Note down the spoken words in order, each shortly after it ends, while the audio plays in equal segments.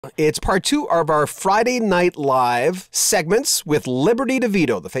It's part 2 of our Friday Night Live segments with Liberty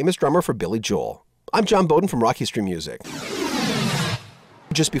Devitto, the famous drummer for Billy Joel. I'm John Beaudin from Rock History Music.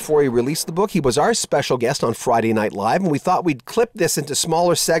 Just before he released the book, he was our special guest on Friday Night Live, and we thought we'd clip this into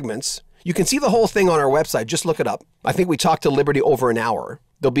smaller segments. You can see the whole thing on our website. Just look it up. I think we talked to Liberty over an hour.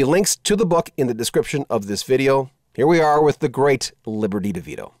 There'll be links to the book in the description of this video. Here we are with the great Liberty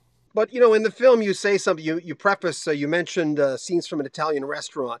Devitto. But, you know, in the film, you say something, you preface, you mentioned scenes from an Italian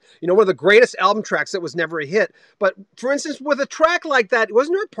restaurant. You know, one of the greatest album tracks that was never a hit. But, for instance, with a track like that,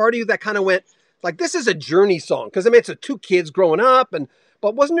 wasn't there a part of you that kind of went, like, this is a Journey song? Because, I mean, it's two kids growing up.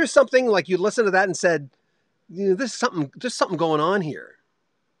 But wasn't there something, like, you listened to that and said, you know, there's something going on here?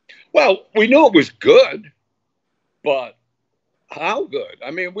 Well, we knew it was good, but how good?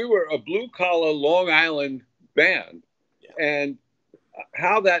 I mean, we were a blue-collar Long Island band. Yeah. And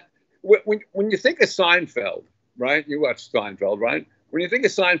how that... When you think of Seinfeld, right? You watch Seinfeld, right? When you think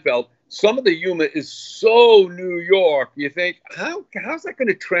of Seinfeld, some of the humor is so New York. You think, how's that going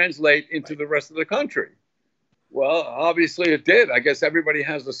to translate into the rest of the country? Well, obviously it did. I guess everybody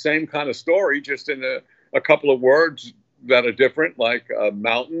has the same kind of story, just in a couple of words that are different, like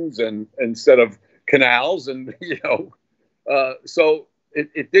mountains and instead of canals, and you know. So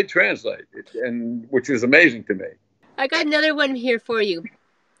it did translate, and which was amazing to me. I got another one here for you.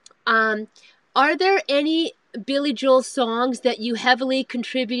 Are there any Billy Joel songs that you heavily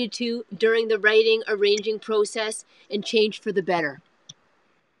contributed to during the writing, arranging process and changed for the better?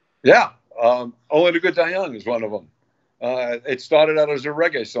 Yeah. Only the Good Die Young is one of them. It started out as a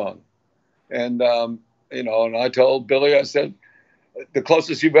reggae song. And, you know, and I told Billy, I said, the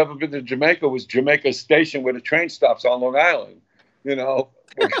closest you've ever been to Jamaica was Jamaica Station where the train stops on Long Island. You know,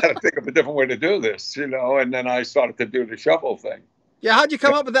 we got to think of a different way to do this, you know. And then I started to do the shuffle thing. Yeah, how'd you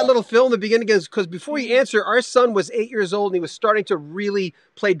come up with that little fill in the beginning? Because before you answer, our son was 8 years old and he was starting to really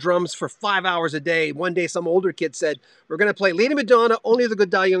play drums for 5 hours a day. One day, some older kid said, we're going to play Lady Madonna, Only the Good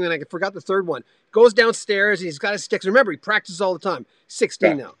Die Young, and I forgot the third one. Goes downstairs and he's got his sticks. Remember, he practices all the time.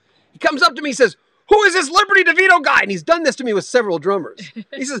 16 now. He comes up to me and says, who is this Liberty Devitto guy? And he's done this to me with several drummers.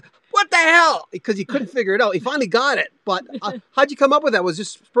 He says, what the hell? Because he couldn't figure it out. He finally got it. But how'd you come up with that? Was it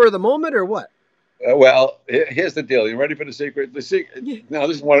just spur of the moment or what? Well, here's the deal. You ready for the secret? Now,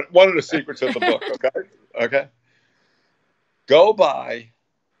 this is one of the secrets of the book, okay? Okay? Go buy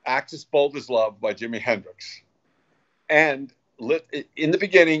Axis Bold as Love by Jimi Hendrix. And in the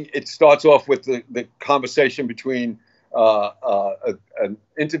beginning, it starts off with the conversation between an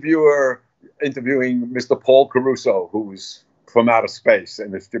interviewer interviewing Mr. Paul Caruso, who's from outer space,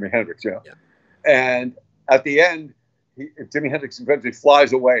 and it's Jimi Hendrix, you know? Yeah. And at the end, Jimi Hendrix eventually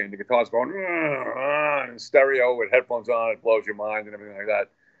flies away, and the guitar's going in stereo with headphones on. It blows your mind and everything like that.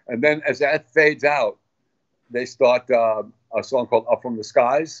 And then as that fades out, they start a song called "Up from the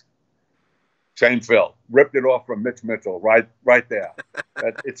Skies." Same fill, ripped it off from Mitch Mitchell, right there.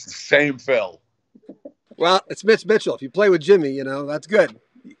 It's the same fill. Well, it's Mitch Mitchell. If you play with Jimmy, you know that's good.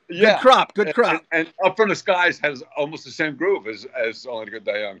 Yeah. Good crop. And Up from the Skies has almost the same groove as Only the Good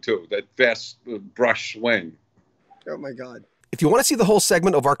Die Young too. That fast brush swing. Oh, my God. If you want to see the whole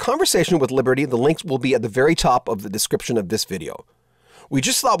segment of our conversation with Liberty, the links will be at the very top of the description of this video. We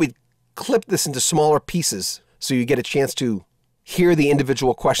just thought we'd clip this into smaller pieces so you get a chance to hear the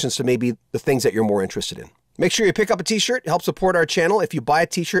individual questions to maybe the things that you're more interested in. Make sure you pick up a t-shirt, help support our channel. If you buy a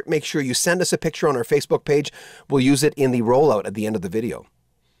t-shirt, make sure you send us a picture on our Facebook page. We'll use it in the rollout at the end of the video.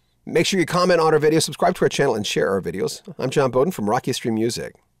 Make sure you comment on our video, subscribe to our channel, and share our videos. I'm John Beaudin from Rock History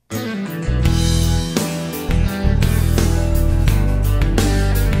Music.